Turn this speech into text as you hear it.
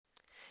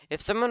If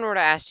someone were to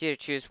ask you to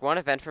choose one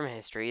event from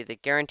history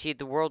that guaranteed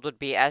the world would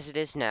be as it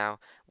is now,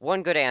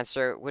 one good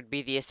answer would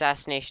be the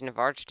assassination of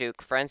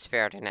Archduke Franz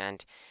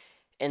Ferdinand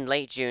in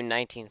late June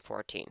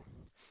 1914.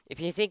 If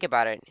you think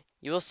about it,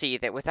 you will see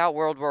that without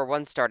World War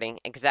I starting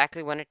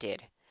exactly when it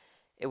did,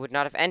 it would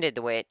not have ended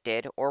the way it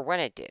did or when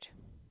it did.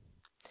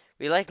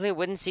 We likely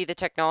wouldn't see the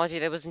technology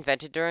that was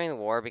invented during the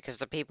war because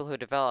the people who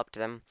developed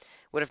them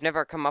would have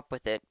never come up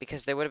with it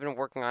because they would have been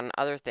working on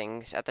other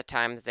things at the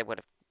time that they would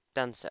have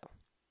done so.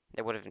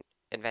 They would have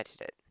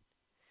invented it.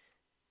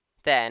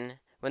 Then,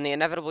 when the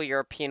inevitable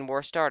European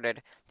war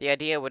started, the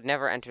idea would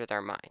never enter their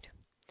mind.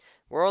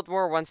 World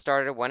War I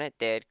started when it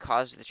did,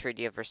 caused the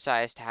Treaty of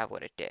Versailles to have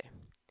what it did.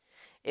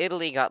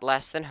 Italy got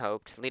less than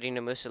hoped, leading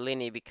to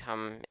Mussolini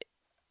becoming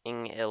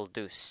il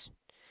Duce.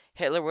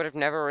 Hitler would have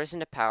never risen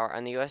to power,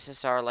 and the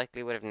USSR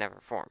likely would have never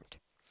formed.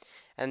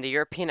 And the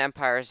European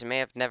empires may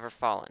have never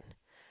fallen.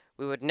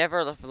 We would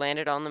never have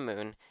landed on the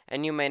moon,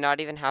 and you may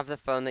not even have the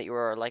phone that you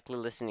are likely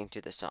listening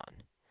to this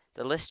on.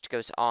 The list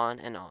goes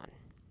on and on.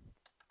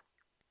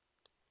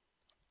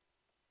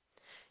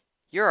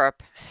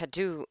 Europe had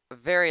two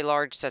very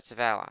large sets of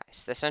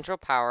allies, the Central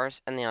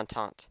Powers and the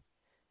Entente.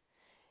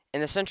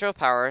 In the Central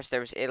Powers, there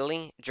was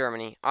Italy,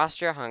 Germany,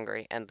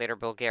 Austria-Hungary, and later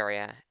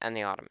Bulgaria, and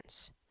the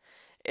Ottomans.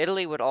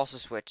 Italy would also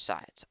switch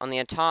sides. On the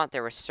Entente,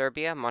 there was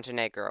Serbia,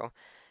 Montenegro,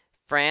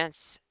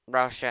 France,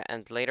 Russia,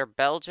 and later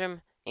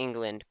Belgium,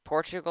 England,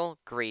 Portugal,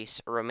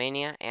 Greece,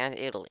 Romania, and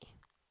Italy.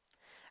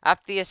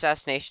 After the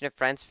assassination of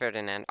Franz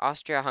Ferdinand,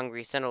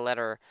 Austria-Hungary sent a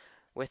letter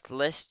with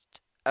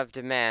list of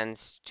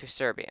demands to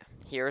Serbia.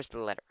 Here is the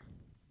letter.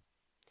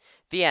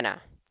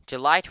 Vienna,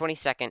 July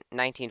 22nd,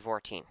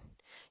 1914.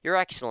 Your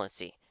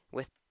Excellency,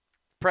 with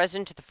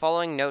present the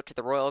following note to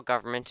the royal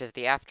government of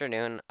the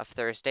afternoon of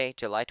Thursday,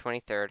 July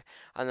 23rd,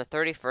 on the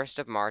 31st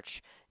of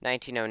March,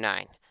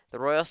 1909. The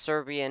Royal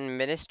Serbian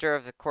Minister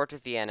of the Court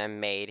of Vienna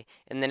made,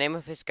 in the name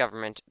of his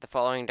government, the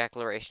following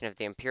declaration of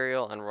the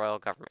imperial and royal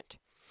government.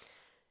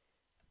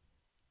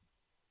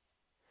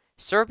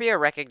 Serbia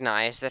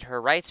recognized that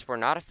her rights were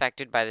not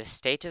affected by the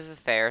state of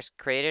affairs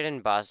created in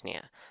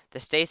Bosnia.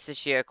 The states that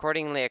she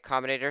accordingly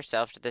accommodated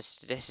herself to this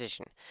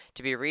decision,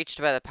 to be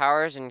reached by the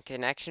powers in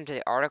connection to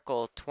the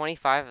Article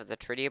 25 of the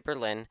Treaty of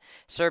Berlin.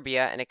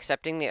 Serbia, in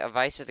accepting the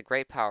advice of the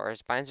great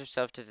powers, binds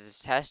herself to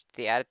detest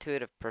the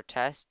attitude of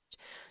protest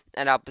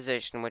and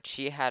opposition which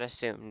she had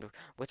assumed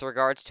with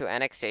regards to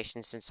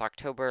annexation since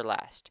October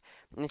last,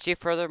 and she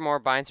furthermore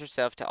binds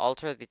herself to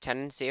alter the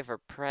tendency of her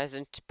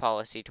present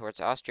policy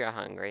towards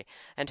Austria-Hungary,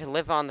 and to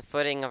live on the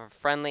footing of a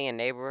friendly and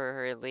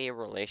neighborly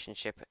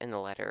relationship in the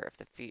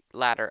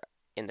latter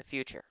in the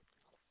future.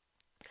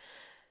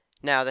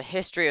 Now, the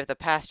history of the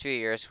past few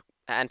years,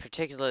 and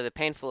particularly the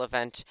painful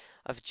event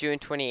of June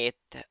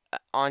 28th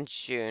on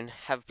June,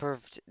 have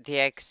proved the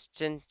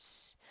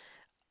existence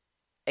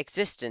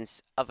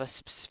of a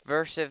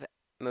subversive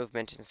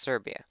movement in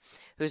Serbia,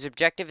 whose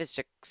objective is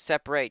to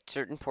separate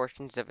certain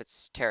portions of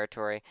its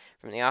territory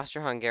from the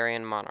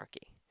Austro-Hungarian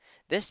monarchy.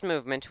 This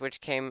movement,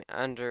 which came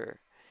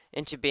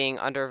into being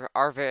under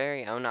our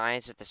very own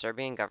eyes at the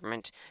Serbian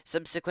government,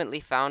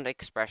 subsequently found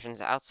expressions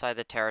outside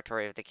the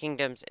territory of the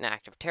kingdoms in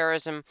active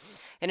terrorism,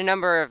 in a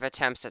number of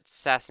attempts at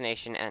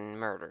assassination and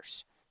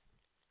murders.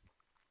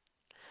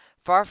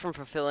 Far from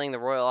fulfilling the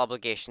royal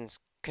obligations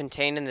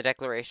contained in the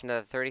declaration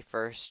of the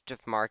 31st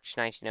of March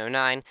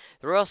 1909,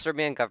 the Royal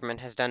Serbian government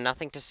has done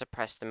nothing to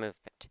suppress the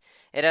movement.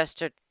 It has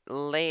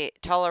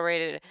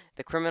tolerated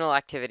the criminal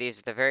activities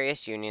of the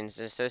various unions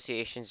and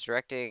associations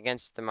directed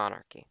against the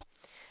monarchy.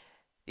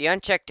 The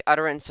unchecked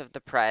utterance of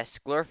the press,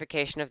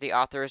 glorification of the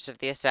authors of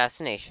the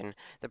assassination,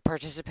 the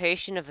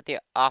participation of the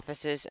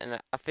officers and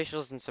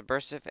officials in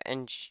subversive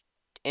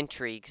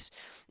intrigues,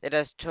 it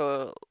has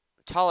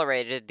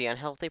tolerated the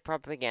unhealthy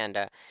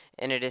propaganda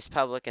in its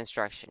public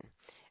instruction,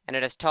 and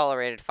it has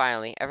tolerated,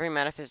 finally, every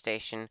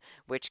manifestation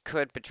which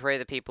could betray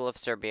the people of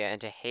Serbia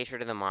into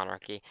hatred of the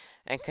monarchy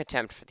and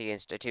contempt for the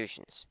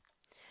institutions.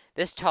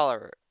 This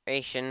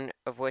toleration,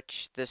 of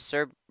which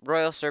the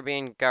Royal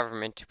Serbian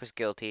government was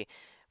guilty,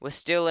 was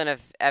still in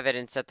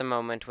evidence at the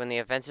moment when the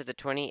events of the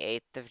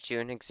 28th of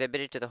June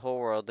exhibited to the whole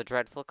world the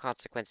dreadful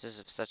consequences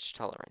of such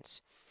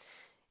tolerance.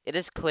 It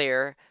is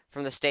clear,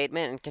 from the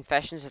statement and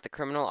confessions of the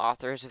criminal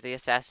authors of the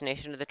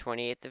assassination of the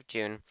 28th of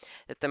June,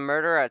 that the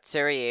murder at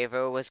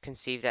Sarajevo was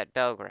conceived at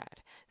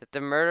Belgrade, that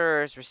the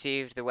murderers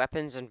received the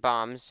weapons and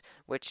bombs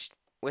with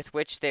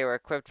which they were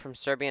equipped from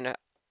Serbian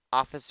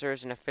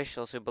officers and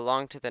officials who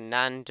belonged to the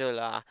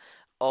Nandula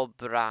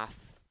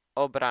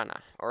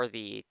Obrana, or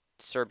the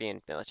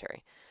Serbian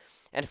military,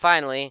 and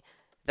finally,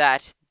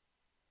 that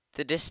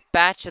the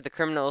dispatch of the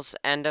criminals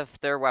and of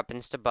their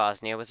weapons to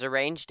Bosnia was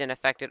arranged and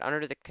effected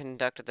under the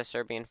conduct of the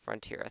Serbian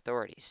frontier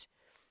authorities.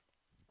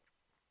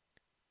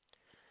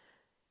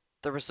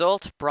 The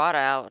result brought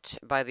out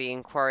by the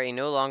inquiry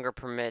no longer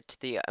permit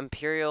the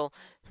imperial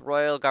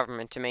royal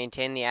government to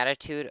maintain the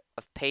attitude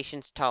of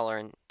patient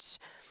tolerance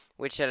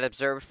which it had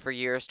observed for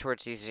years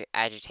towards these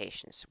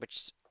agitations,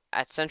 which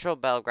at central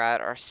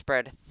Belgrade are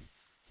spread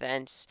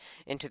thence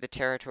into the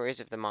territories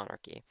of the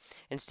monarchy.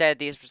 Instead,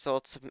 these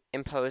results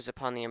impose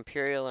upon the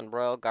imperial and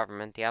royal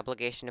government the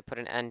obligation to put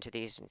an end to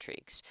these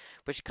intrigues,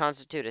 which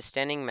constitute a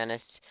standing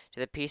menace to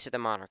the peace of the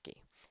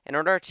monarchy. In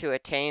order to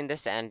attain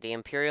this end, the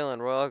imperial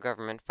and royal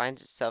government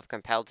finds itself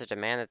compelled to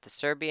demand that the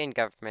Serbian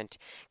government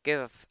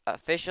give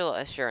official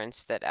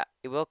assurance that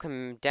it will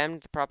condemn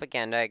the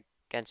propaganda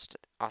against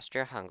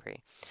Austria-Hungary.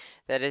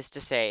 That is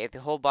to say, the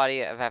whole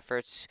body of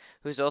efforts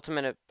whose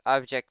ultimate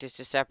object is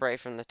to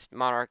separate from the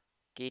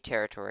monarchy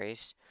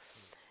territories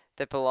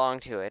that belong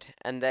to it,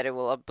 and that it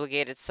will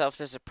obligate itself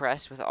to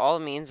suppress with all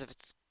means of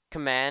its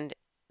command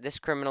this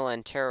criminal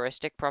and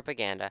terroristic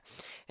propaganda,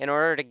 in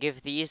order to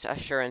give these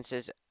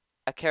assurances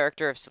a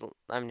character of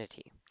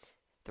solemnity.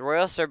 The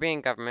Royal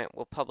Serbian Government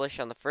will publish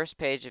on the first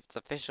page of its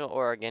official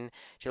organ,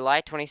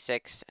 July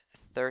 26,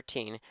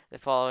 13, the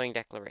following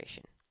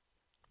declaration.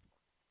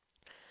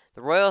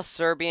 The Royal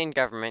Serbian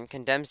Government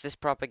condemns this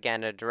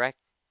propaganda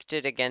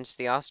directed against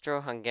the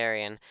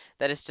Austro-Hungarian,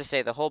 that is to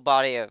say, the whole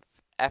body of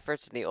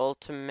efforts in the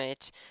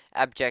ultimate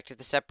object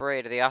to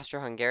separate the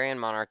Austro-Hungarian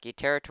monarchy,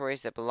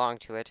 territories that belong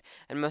to it,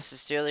 and most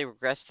sincerely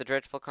regrets the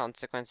dreadful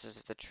consequences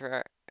of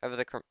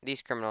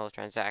these criminal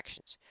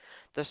transactions.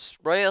 The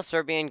Royal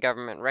Serbian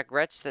Government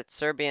regrets that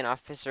Serbian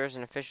officers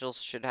and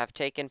officials should have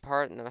taken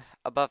part in the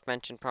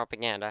above-mentioned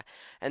propaganda,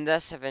 and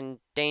thus have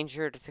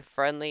endangered the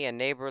friendly and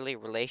neighborly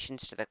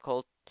relations to the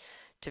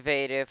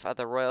cultivative of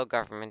the royal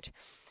government,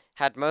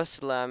 had most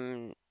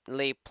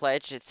solemnly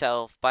pledged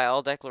itself by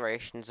all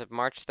declarations of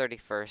March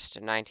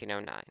 31st,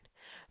 1909.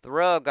 The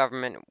royal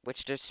government,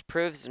 which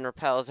disapproves and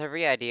repels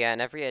every idea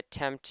and every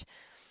attempt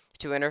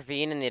to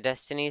intervene in the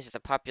destinies of the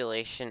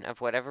population,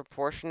 of whatever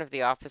portion of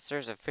the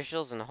officers,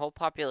 officials, and the whole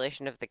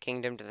population of the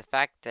kingdom, to the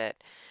fact that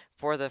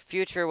for the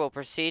future will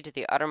proceed to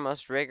the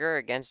uttermost rigor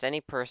against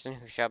any person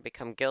who shall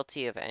become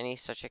guilty of any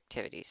such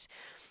activities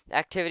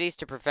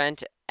to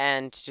prevent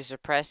and to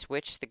suppress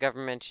which the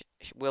government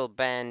will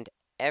bend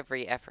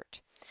every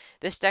effort.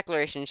 This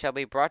declaration shall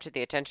be brought to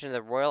the attention of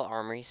the royal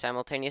army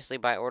simultaneously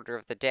by order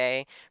of the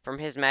day from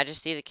His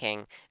Majesty the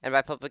King, and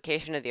by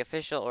publication of the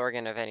official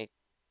organ of any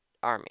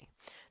army.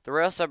 The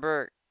Royal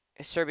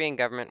Serbian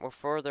Government will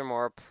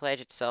furthermore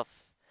pledge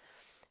itself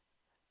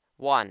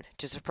 1.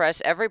 To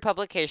suppress every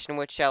publication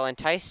which shall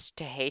entice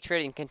to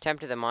hatred and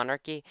contempt of the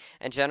monarchy,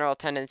 and general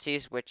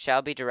tendencies which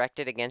shall be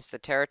directed against the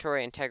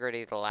territorial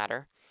integrity of the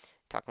latter,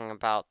 talking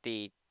about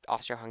the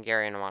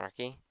Austro-Hungarian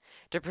monarchy.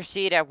 To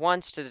proceed at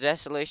once to the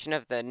dissolution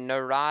of the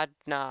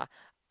Narodna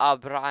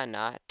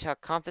Obrana, to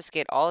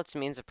confiscate all its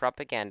means of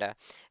propaganda,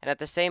 and at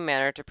the same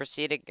manner to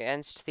proceed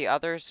against the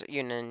others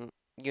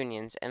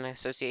unions and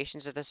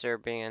associations of the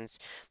Serbians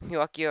who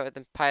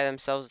occupy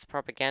themselves with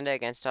propaganda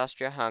against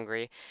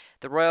Austria-Hungary.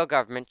 The royal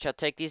government shall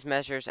take these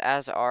measures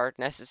as are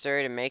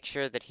necessary to make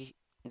sure that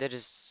the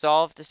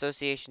dissolved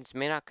associations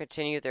may not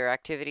continue their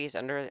activities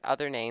under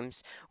other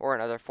names or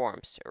in other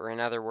forms, or in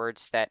other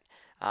words, that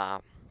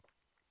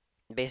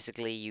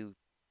basically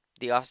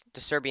the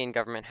Serbian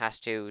government has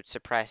to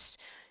suppress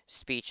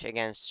speech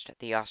against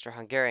the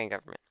Austro-Hungarian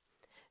government.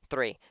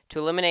 3. To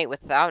eliminate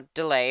without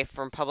delay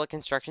from public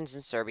instructions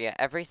in Serbia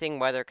everything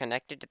whether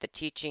connected to the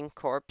teaching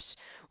corps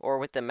or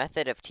with the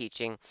method of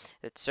teaching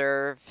that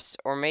serves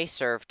or may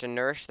serve to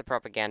nourish the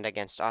propaganda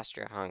against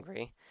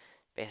Austria-Hungary,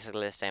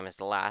 basically the same as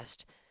the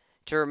last.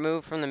 To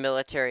remove from the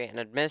military and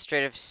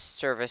administrative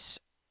service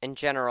in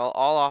general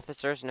all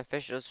officers and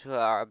officials who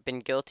have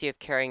been guilty of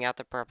carrying out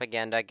the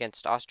propaganda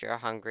against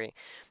Austria-Hungary,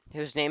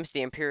 whose names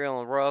the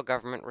imperial and royal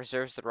government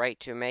reserves the right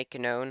to make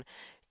known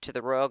to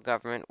the royal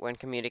government when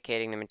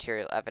communicating the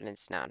material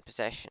evidence now in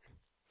possession.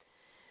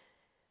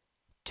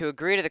 To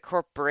agree to the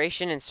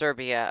cooperation in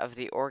Serbia of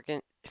the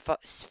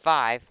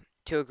 5.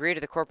 To agree to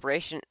the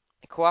cooperation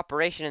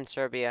in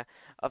Serbia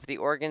of the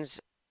organs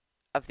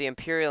of the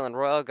imperial and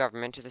royal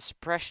government to the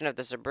suppression of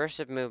the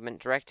subversive movement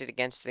directed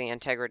against the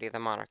integrity of the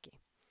monarchy.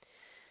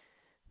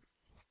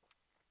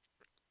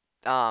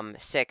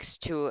 6.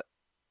 To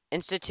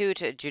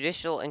institute a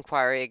judicial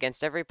inquiry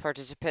against every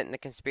participant in the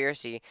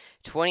conspiracy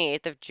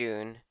 28th of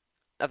June,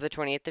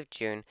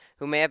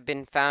 who may have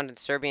been found in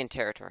Serbian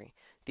territory.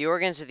 The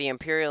organs of the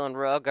imperial and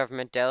royal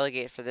government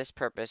delegate for this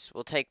purpose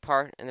will take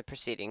part in the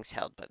proceedings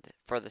held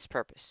for this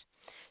purpose.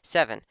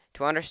 7.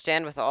 To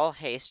understand with all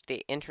haste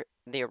the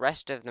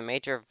arrest of the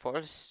Major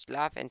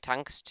Vojislav and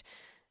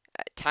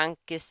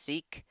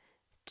Tankosik,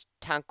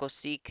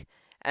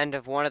 and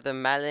of one of the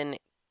Malin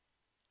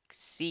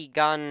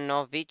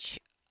Ciganovic,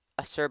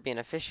 a Serbian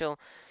official,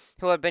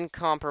 who had been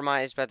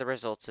compromised by the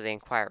results of the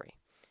inquiry.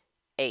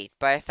 8.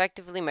 By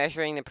effectively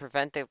measuring to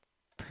prevent the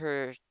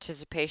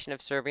participation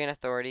of Serbian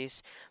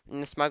authorities in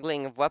the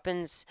smuggling of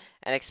weapons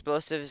and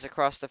explosives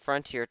across the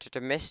frontier,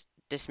 to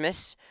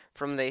dismiss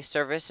from the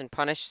service and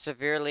punish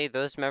severely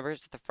those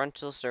members of the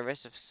frontal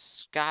service of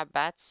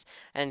Skabats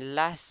and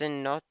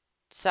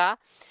Lasinotsa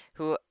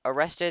who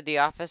arrested the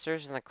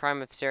officers in the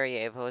crime of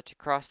Sarajevo to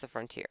cross the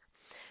frontier.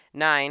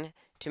 9.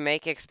 To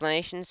make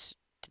explanations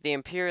to to the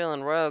imperial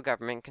and royal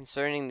government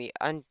concerning the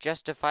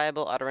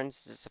unjustifiable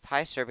utterances of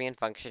high Serbian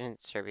function in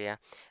Serbia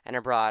and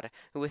abroad,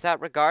 who,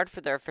 without regard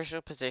for their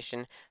official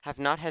position, have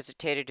not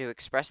hesitated to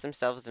express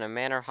themselves in a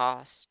manner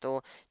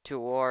hostile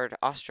toward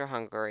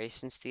Austro-Hungary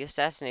since the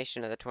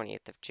assassination of the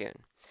 28th of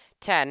June.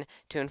 10.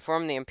 To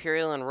inform the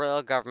imperial and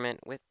royal government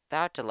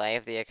without delay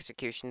of the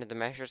execution of the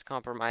measures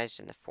compromised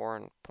in the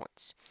foreign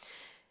points.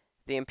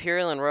 The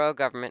imperial and royal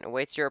government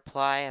awaits your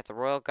reply at the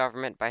royal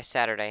government by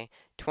Saturday,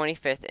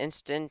 25th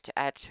instant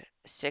at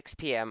 6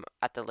 p.m.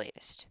 at the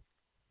latest.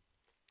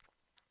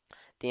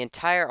 The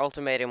entire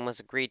ultimatum was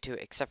agreed to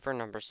except for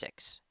number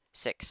 6.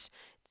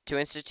 To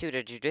institute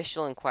a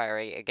judicial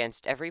inquiry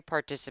against every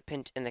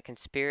participant in the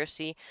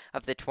conspiracy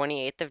of the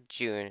 28th of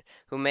June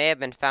who may have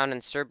been found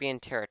in Serbian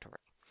territory.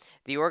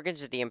 The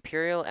organs of the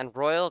imperial and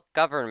royal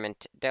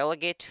government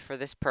delegate for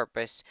this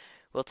purpose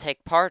will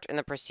take part in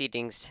the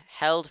proceedings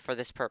held for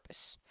this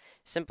purpose.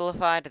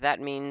 Simplified, that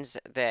means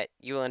that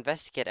you will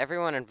investigate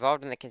everyone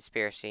involved in the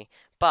conspiracy,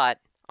 but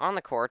on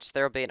the courts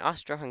there will be an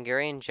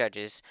Austro-Hungarian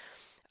judges.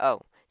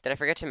 Oh, did I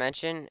forget to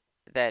mention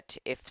that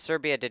if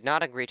Serbia did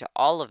not agree to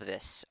all of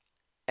this,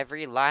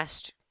 every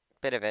last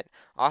bit of it,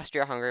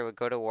 Austria-Hungary would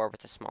go to war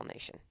with a small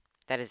nation.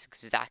 That is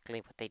exactly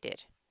what they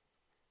did.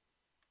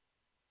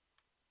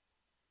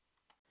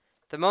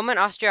 The moment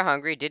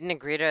Austria-Hungary didn't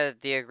agree to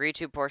the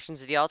agreed-to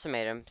portions of the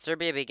ultimatum,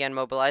 Serbia began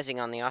mobilizing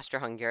on the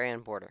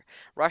Austro-Hungarian border.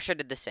 Russia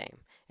did the same.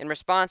 In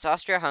response,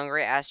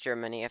 Austria-Hungary asked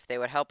Germany if they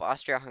would help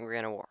Austria-Hungary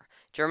in a war.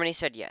 Germany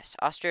said yes.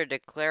 Austria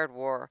declared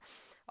war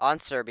on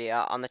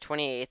Serbia on the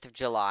 28th of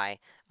July,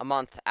 a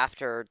month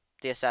after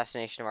the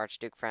assassination of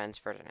Archduke Franz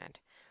Ferdinand,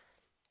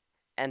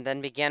 and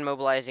then began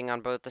mobilizing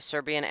on both the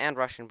Serbian and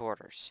Russian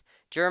borders.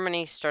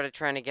 Germany started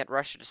trying to get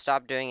Russia to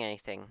stop doing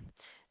anything.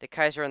 The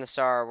Kaiser and the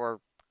Tsar were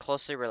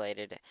closely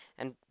related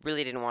and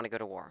really didn't want to go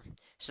to war.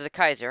 So the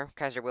Kaiser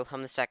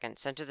Wilhelm II,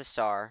 sent to the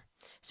Tsar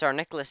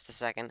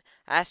Nicholas II,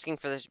 asking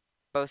for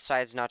both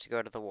sides not to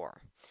go to the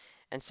war,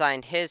 and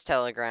signed his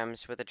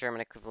telegrams with the German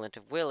equivalent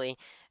of Willy,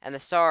 and the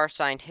Tsar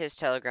signed his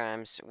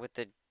telegrams with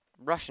the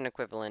Russian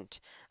equivalent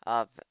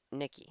of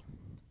Nicky.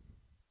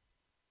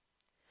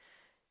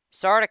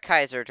 Tsar to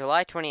Kaiser,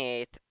 July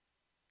 28th,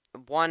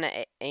 1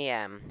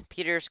 a.m.,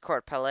 Peter's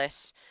Court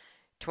Palace,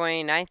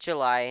 29th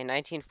July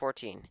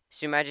 1914.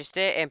 Su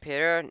Majesté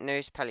Empereur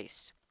Neus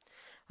Palais.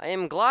 I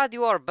am glad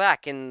you are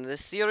back in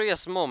this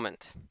serious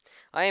moment.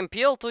 I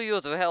appeal to you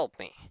to help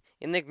me.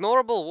 An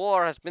ignoble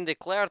war has been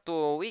declared to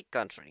a weak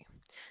country.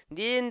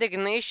 The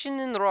indignation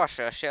in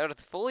Russia shared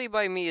fully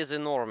by me is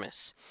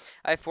enormous.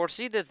 I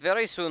foresee that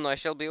very soon I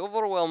shall be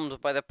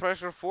overwhelmed by the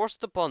pressure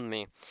forced upon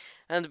me,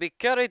 and be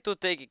carried to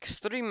take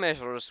extreme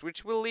measures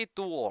which will lead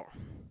to war.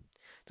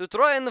 To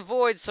try and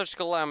avoid such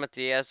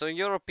calamity as a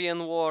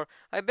European war,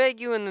 I beg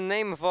you in the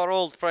name of our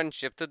old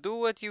friendship to do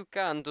what you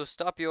can to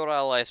stop your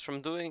allies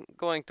from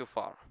going too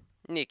far.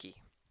 Nicky.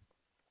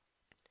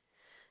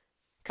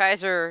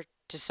 Kaiser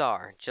to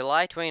Tsar,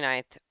 July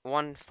 29th,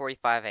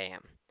 1:45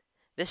 a.m.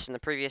 This and the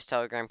previous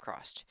telegram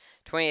crossed.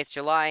 28th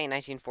July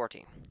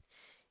 1914.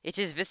 It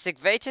is with the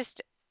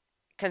greatest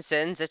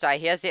concern that I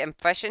hear the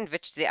impression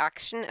which the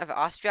action of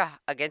Austria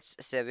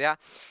against Serbia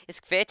is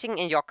creating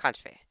in your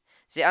country.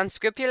 The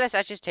unscrupulous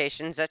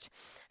agitation that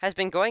has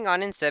been going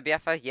on in Serbia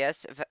for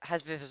years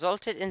has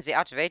resulted in the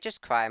outrageous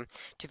crime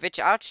to which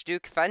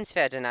Archduke Franz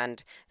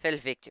Ferdinand fell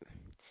victim.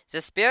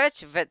 The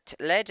spirit that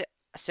led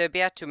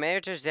Serbia to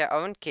murder their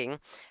own king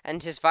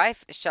and his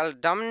wife shall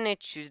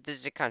dominate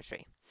the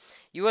country.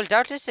 You will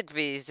doubtless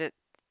agree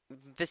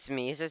with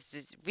me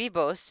that we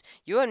both,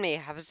 you and me,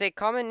 have a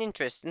common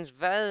interest, as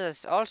well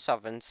as all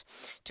sovereigns,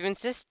 to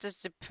insist that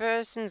the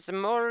persons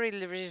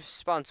morally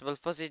responsible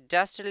for the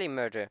dastardly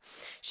murder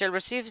shall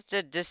receive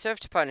the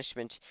deserved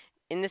punishment.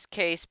 In this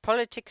case,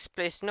 politics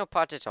plays no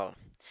part at all.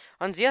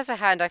 On the other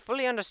hand, I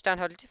fully understand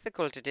how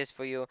difficult it is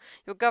for you,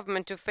 your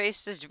government, to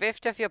face the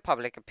drift of your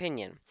public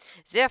opinion.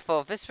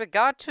 Therefore, with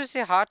regard to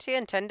the hearty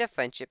and tender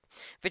friendship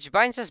which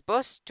binds us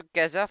both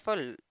together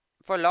for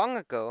long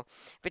ago,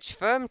 which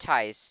firm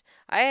ties,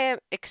 I am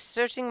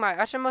exerting my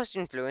uttermost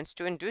influence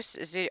to induce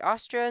the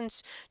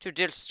Austrians to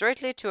deal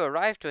straightly to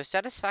arrive to a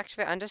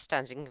satisfactory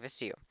understanding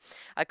with you.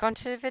 I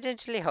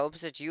confidently hope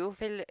that you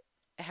will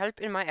help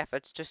in my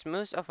efforts to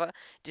smooth over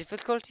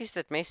difficulties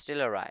that may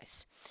still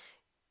arise.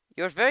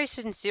 Your very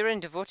sincere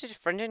and devoted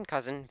friend and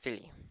cousin,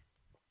 Willy.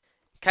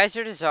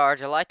 Kaiser to Tsar,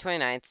 July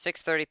 29th,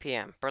 6:30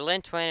 p.m.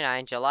 Berlin,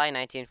 29 July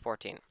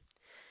 1914.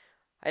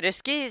 I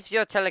receive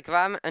your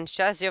telegram and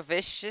share your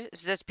wish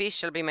that peace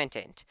shall be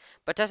maintained.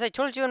 But as I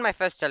told you in my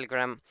first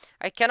telegram,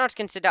 I cannot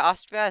consider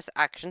Austria's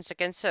actions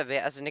against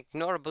Serbia as an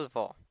ignorable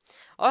war.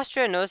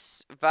 Austria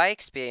knows by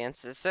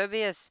experience that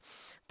Serbia's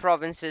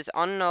provinces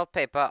on no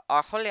paper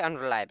are wholly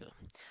unreliable.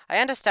 I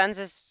understand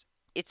that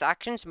its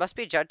actions must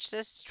be judged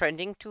as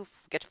trending to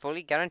get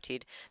fully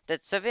guaranteed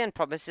that Serbian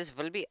provinces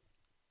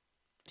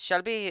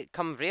shall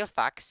become real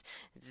facts,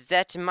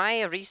 that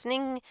my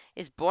reasoning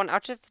is born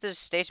out of the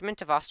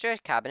statement of Austria's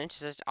cabinet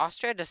that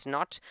Austria does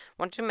not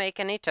want to make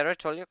any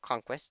territorial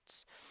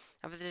conquests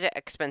at the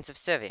expense of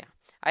Serbia.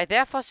 I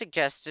therefore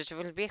suggest that it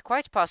will be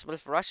quite possible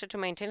for Russia to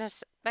maintain a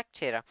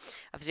spectator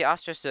of the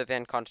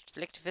Austro-Serbian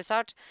conflict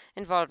without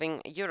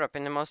involving Europe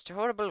in the most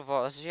horrible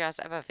wars she has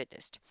ever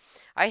witnessed.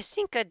 I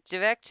think a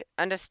direct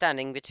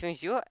understanding between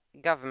your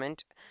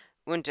government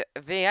and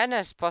Vienna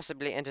is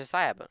possibly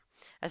undesirable.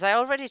 As I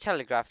already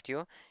telegraphed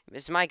you,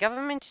 as my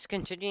government is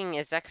continuing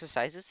its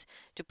exercises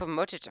to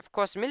promote it, of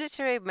course,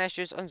 military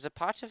measures on the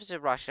part of the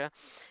Russia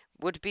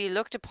would be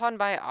looked upon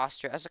by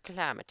Austria as a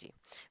calamity.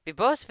 We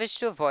both wish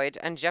to avoid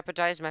and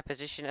jeopardize my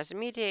position as a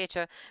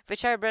mediator,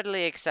 which I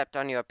readily accept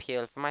on your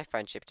appeal for my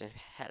friendship and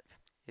help.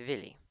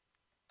 Willi.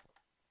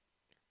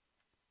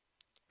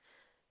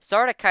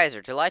 Sarda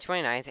Kaiser, July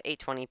 29th,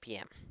 8:20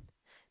 p.m.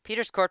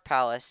 Peter's Court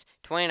Palace,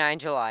 29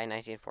 July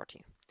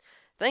 1914.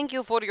 Thank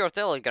you for your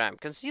telegram,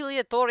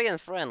 conciliatory and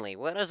friendly,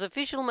 whereas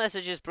official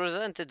messages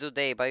presented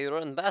today by your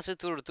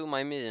ambassador to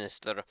my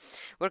minister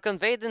were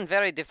conveyed in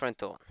very different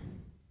tone.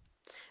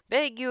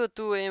 Beg you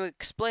to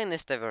explain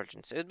this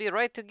divergence. It would be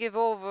right to give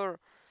over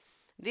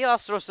the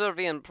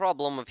Austro-Serbian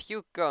problem of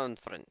Hugh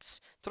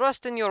Conference.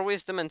 Trust in your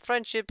wisdom and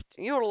friendship,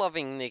 your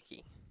loving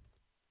Nikki.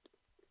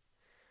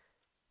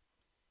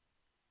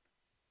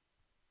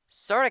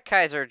 Sarda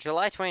Kaiser,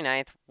 July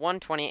 29th,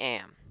 1:20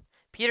 a.m.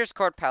 Peter's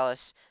Court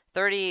Palace,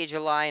 30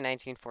 July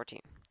 1914.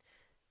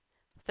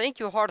 Thank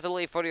you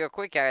heartily for your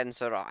quick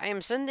answer. I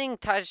am sending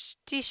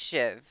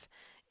Tastishev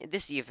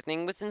this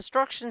evening with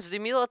instructions the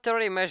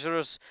military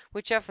measures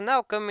which have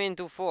now come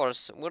into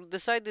force were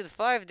decided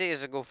 5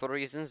 days ago for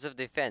reasons of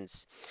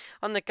defense,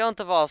 on account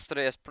of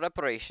Austria's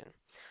preparation.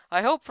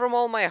 I hope from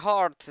all my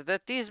heart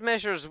that these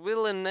measures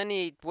will in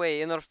any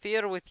way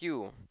interfere with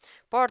you,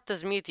 part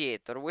as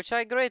mediator, which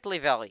I greatly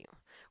value.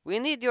 We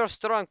need your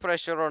strong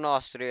pressure on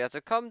Austria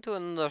to come to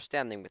an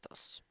understanding with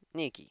us.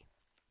 Nikki.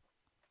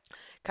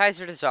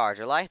 Kaiser de Czar,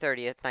 July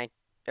 30th,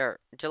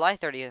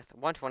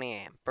 1:20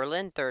 a.m.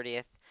 Berlin,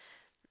 30th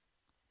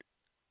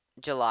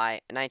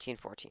July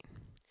 1914.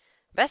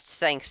 Best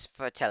thanks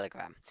for a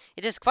telegram.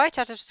 It is quite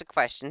out of the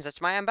question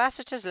that my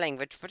ambassador's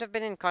language would have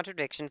been in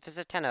contradiction with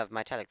the tenor of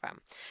my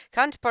telegram.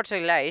 Count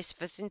Portugais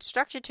was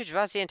instructed to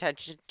draw the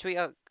attention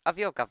of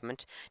your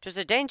government to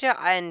the danger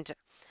and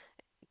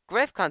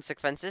grave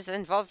consequences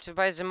involved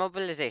by the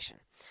mobilization.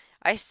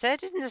 I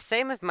said in the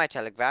same of my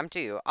telegram to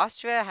you,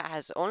 Austria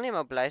has only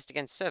mobilized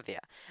against Serbia,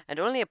 and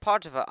only a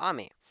part of her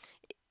army.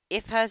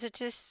 If, as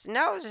it is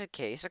now the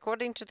case,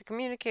 according to the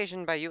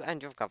communication by you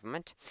and your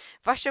government,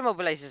 Russia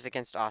mobilizes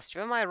against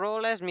Austria, my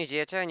role as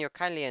mediator and your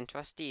kindly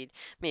entrusted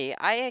me,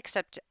 I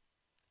accept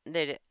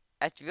that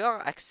at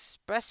your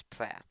express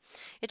prayer.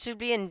 It will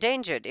be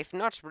endangered, if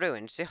not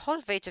ruined. The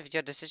whole weight of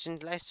your decision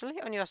lies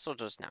solely on your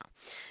soldiers now,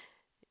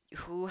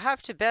 who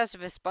have to bear the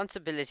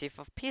responsibility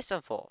for peace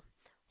or war.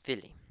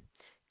 Willi.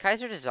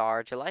 Kaiser de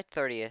Czar, July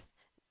 30th.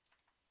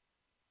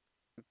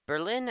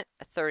 Berlin,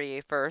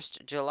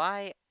 31st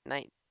July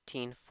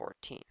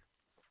 1914.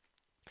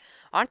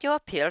 On your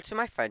appeal to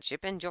my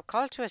friendship and your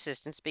call to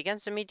assistance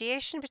begins the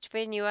mediation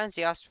between you and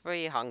the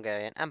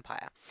Austro-Hungarian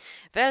Empire.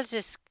 Well,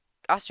 this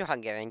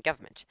Austro-Hungarian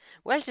government.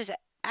 Well, this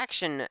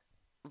action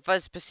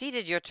was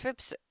preceded. Your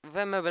troops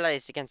were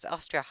mobilized against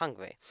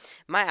Austria-Hungary,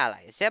 my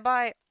allies.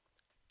 Thereby,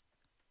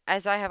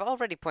 as I have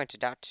already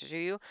pointed out to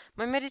you,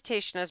 my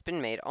meditation has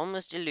been made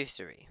almost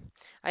illusory.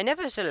 I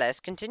nevertheless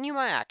continue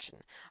my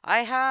action.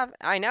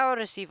 I now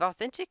receive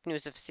authentic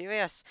news of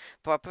serious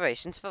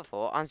preparations for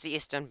war on the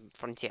eastern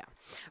frontier.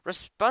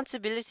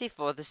 Responsibility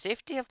for the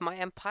safety of my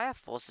empire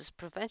forces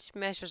prevents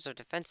measures of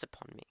defense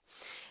upon me.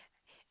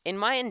 In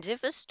my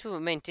endeavors to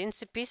maintain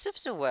the peace of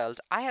the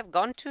world, I have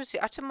gone to the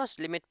uttermost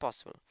limit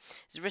possible.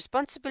 The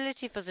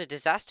responsibility for the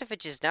disaster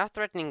which is now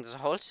threatening the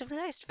whole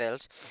civilized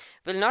world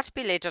will not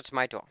be laid at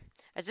my door.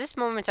 At this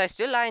moment I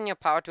still lie in your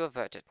power to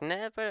avert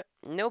it.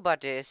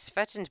 Nobody is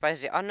threatened by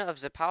the honor of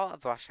the power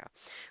of Russia,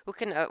 who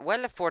can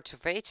well afford to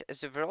wait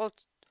the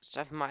result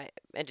of my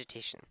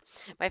meditation.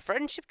 My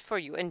friendship for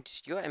you and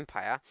your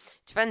empire,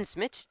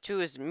 transmitted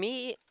to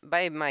me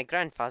by my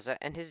grandfather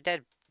and his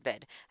dead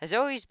bed, has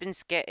always been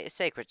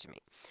sacred to me.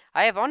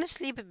 I have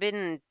honestly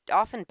been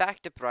often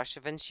backed up Russia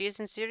when she is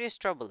in serious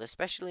trouble,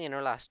 especially in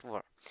her last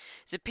war.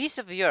 The peace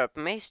of Europe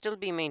may still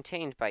be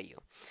maintained by you,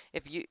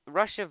 if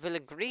Russia will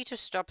agree to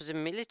stop the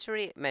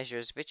military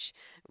measures which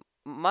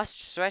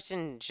must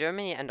threaten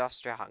Germany and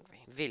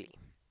Austria-Hungary. Willi.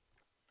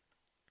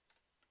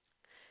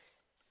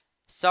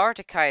 Tsar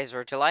to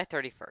Kaiser, July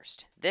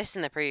 31st. This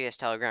and the previous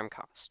telegram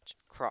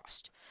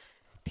crossed.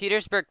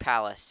 Petersburg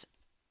Palace,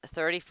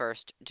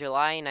 31st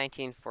July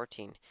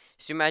 1914.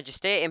 Su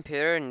Majesté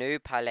Empereur New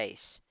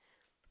Palais.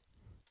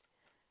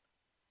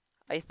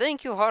 I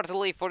thank you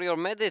heartily for your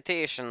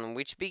meditation,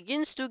 which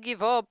begins to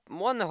give up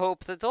one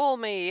hope that all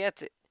may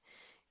yet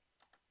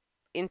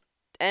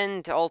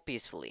end all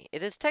peacefully.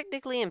 It is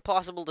technically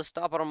impossible to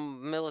stop our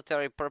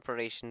military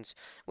preparations,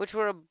 which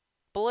were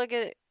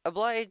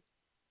obliged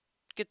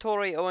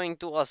obligatory owing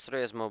to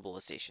Austria's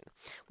mobilization.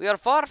 We are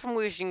far from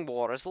wishing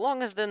war as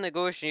long as the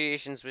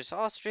negotiations with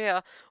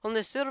Austria on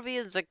the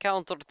Servians'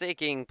 account are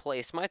taking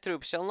place. My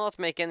troops shall not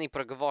make any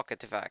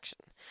provocative action.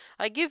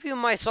 I give you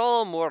my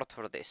solemn word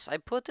for this. I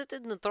put it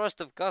in the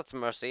trust of God's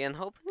mercy and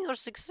hope in your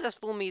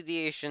successful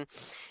mediation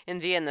in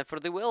Vienna for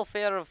the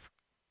welfare of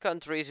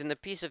countries and the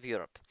peace of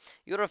Europe.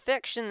 Your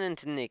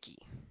affectionate Nicky.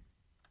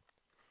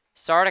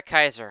 Tsar to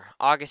Kaiser,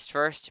 August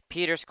 1st,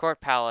 Peter's Court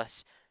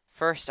Palace,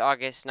 1st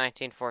August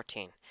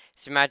 1914.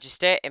 His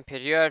Majesté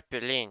Impérieure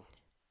Berlin.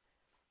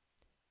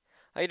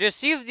 I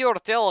received your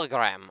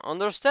telegram.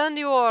 Understand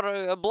you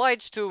are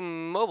obliged to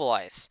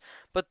mobilize,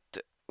 but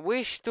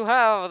wish to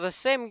have the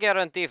same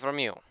guarantee from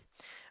you,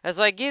 as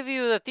I give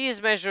you that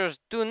these measures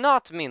do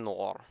not mean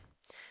war,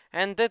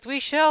 and that we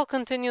shall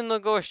continue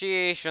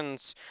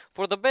negotiations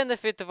for the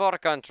benefit of our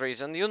countries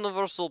and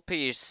universal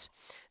peace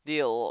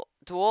deal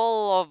to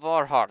all of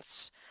our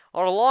hearts.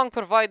 Our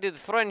long-provided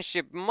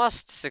friendship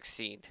must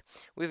succeed.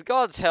 With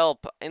God's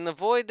help, in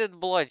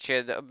avoided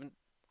bloodshed,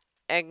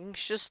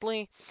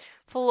 anxiously,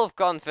 full of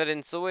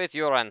confidence, await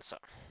your answer.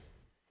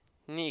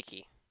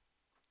 Niki.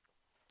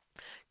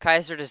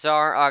 Kaiser to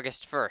Tsar,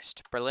 August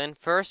 1st. Berlin,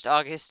 1st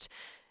August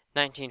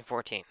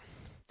 1914.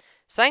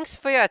 Thanks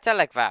for your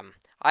telegram.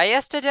 I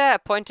yesterday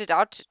pointed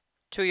out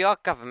to your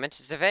government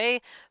the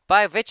way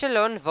by which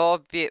alone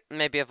war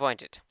may be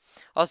avoided.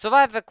 Although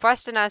I have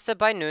requested an answer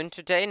by noon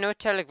today, no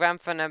telegram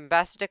from an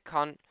ambassador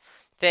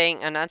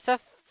conveying an answer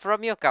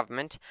from your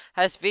government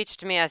has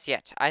reached me as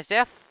yet. I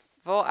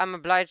therefore am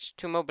obliged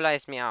to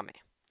mobilize my army.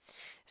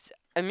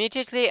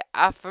 Immediately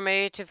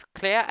affirmative,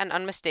 clear, and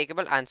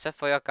unmistakable answer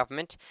for your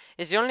government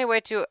is the only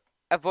way to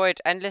avoid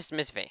endless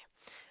misery.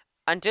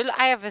 Until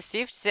I have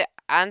received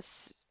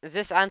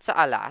this answer,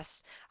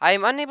 alas, I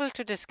am unable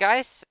to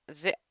disguise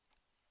the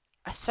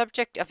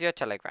subject of your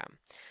telegram.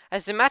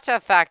 As a matter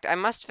of fact, I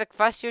must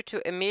request you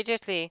to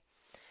immediately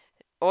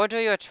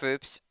order your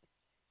troops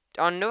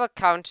on no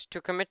account to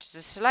commit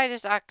the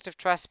slightest act of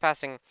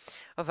trespassing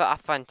over our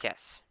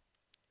frontiers.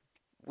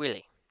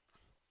 Willie.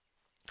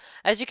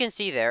 As you can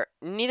see there,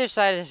 neither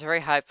side is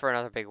very hyped for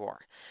another big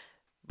war.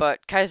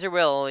 But Kaiser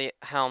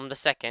Wilhelm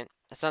II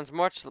sounds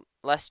much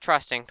less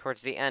trusting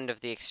towards the end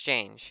of the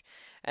exchange,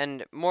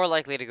 and more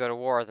likely to go to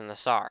war than the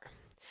Tsar.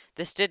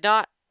 This did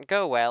not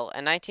go well,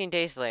 and 19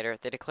 days later,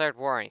 they declared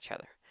war on each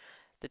other.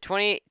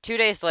 22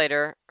 days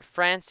later,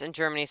 France and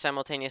Germany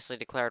simultaneously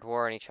declared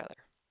war on each other.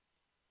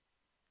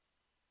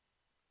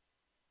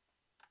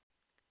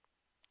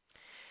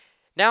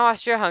 Now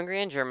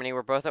Austria-Hungary and Germany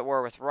were both at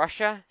war with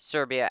Russia,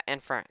 Serbia,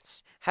 and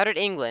France. How did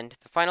England,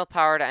 the final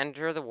power to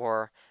enter the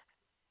war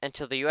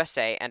until the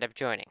USA, end up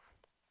joining?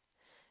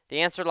 The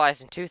answer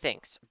lies in two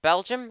things: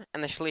 Belgium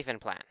and the Schlieffen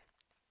Plan.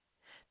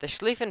 The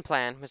Schlieffen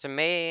Plan was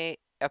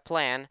a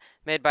plan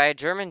made by a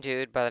German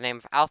dude by the name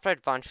of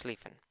Alfred von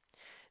Schlieffen.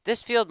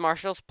 This field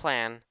marshal's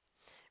plan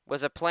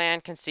was a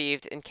plan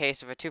conceived in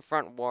case of a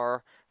two-front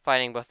war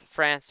fighting both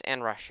France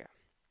and Russia.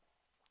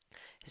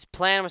 His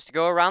plan was to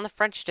go around the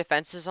French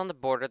defenses on the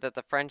border that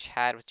the French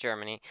had with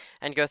Germany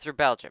and go through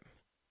Belgium.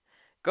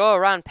 Go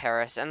around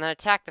Paris and then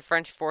attack the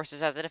French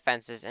forces at the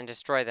defenses and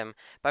destroy them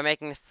by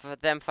making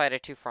them fight a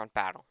two-front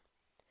battle.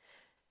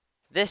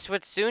 This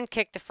would soon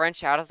kick the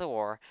French out of the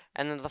war,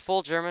 and then the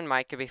full German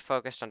might could be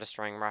focused on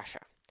destroying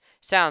Russia.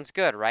 Sounds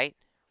good, right?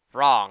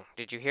 Wrong.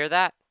 Did you hear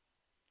that?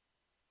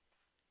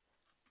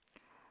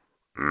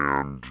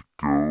 And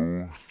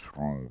go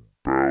through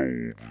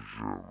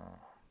Belgium.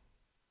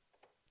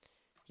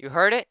 You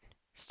heard it?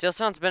 Still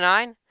sounds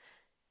benign?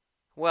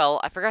 Well,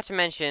 I forgot to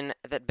mention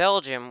that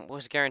Belgium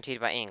was guaranteed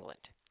by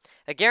England.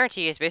 A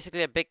guarantee is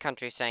basically a big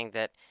country saying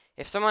that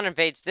if someone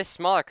invades this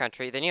smaller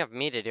country, then you have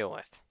me to deal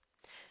with.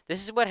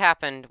 This is what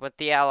happened with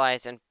the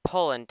Allies and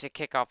Poland to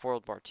kick off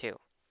World War II,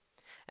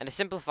 and a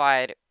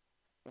simplified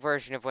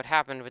version of what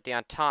happened with the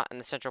Entente and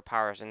the Central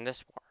Powers in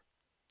this war.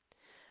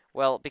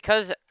 Well,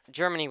 because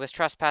Germany was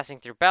trespassing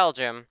through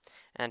Belgium,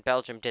 and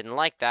Belgium didn't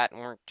like that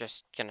and weren't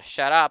just going to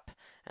shut up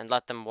and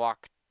let them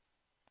walk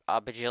a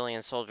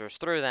bajillion soldiers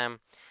through them,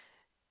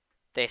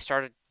 they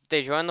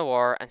joined the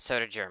war, and so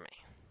did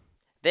Germany.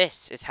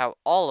 This is how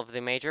all of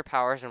the major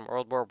powers in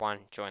World War I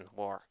joined the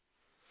war,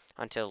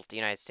 until the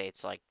United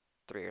States,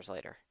 3 years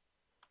later.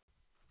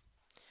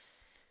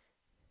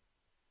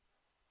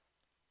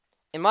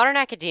 In modern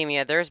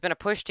academia, there has been a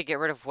push to get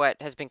rid of what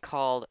has been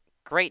called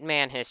great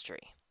man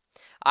history.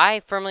 I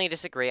firmly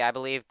disagree. I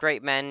believe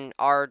great men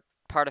are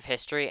part of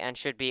history and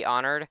should be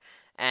honored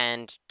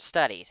and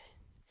studied.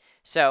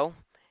 So,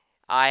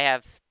 I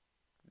have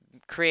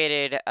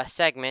created a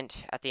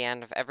segment at the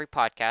end of every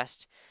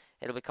podcast.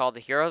 It'll be called the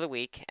Hero of the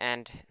Week,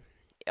 and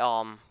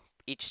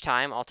each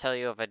time I'll tell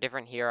you of a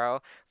different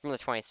hero from the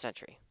 20th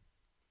century.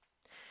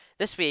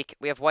 This week,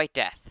 we have White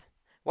Death.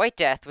 White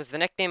Death was the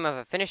nickname of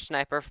a Finnish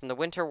sniper from the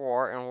Winter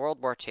War in World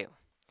War II.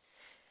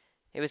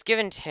 It was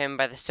given to him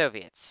by the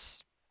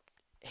Soviets.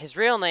 His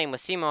real name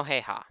was Simo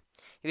Häyhä.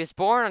 He was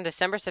born on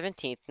December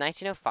 17,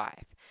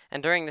 1905,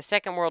 and during the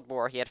Second World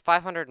War he had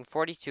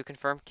 542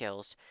 confirmed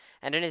kills,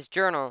 and in his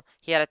journal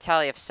he had a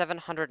tally of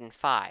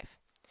 705.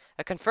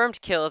 A confirmed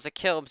kill is a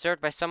kill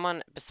observed by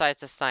someone besides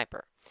the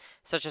sniper,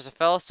 such as a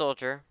fellow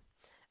soldier,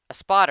 a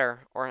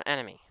spotter, or an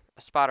enemy.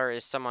 A spotter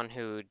is someone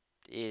who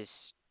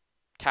is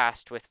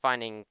tasked with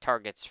finding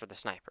targets for the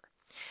sniper.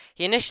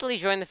 He initially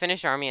joined the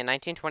Finnish army in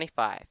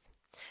 1925.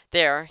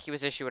 There, he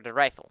was issued a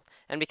rifle,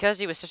 and because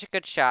he was such a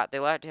good shot, they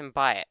let him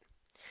buy it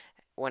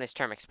when his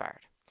term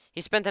expired.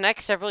 He spent the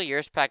next several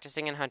years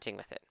practicing and hunting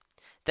with it.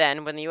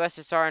 Then, when the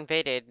USSR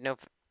invaded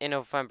in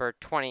November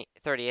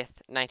 30th,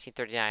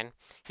 1939,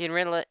 he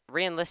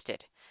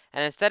re-enlisted,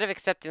 and instead of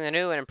accepting the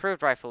new and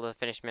improved rifle of the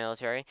Finnish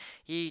military,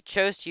 he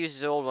chose to use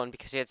his old one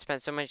because he had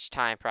spent so much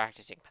time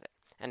practicing with it,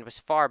 and was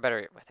far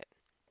better with it.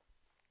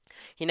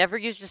 He never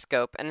used a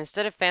scope, and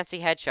instead of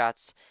fancy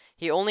headshots,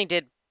 he only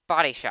did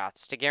body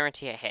shots to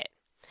guarantee a hit.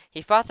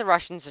 He fought the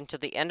Russians until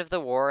the end of the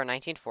war in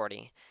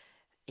 1940.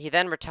 He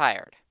then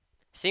retired.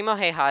 Simo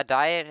Häyhä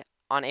died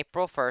on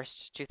April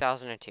 1st,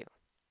 2002.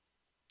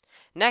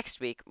 Next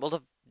week,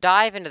 we'll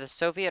dive into the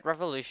Soviet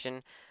Revolution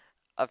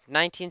of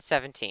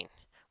 1917.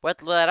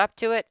 What led up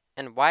to it,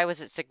 and why was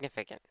it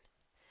significant?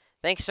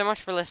 Thanks so much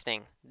for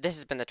listening. This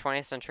has been the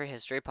 20th Century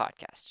History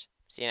Podcast.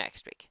 See you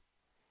next week.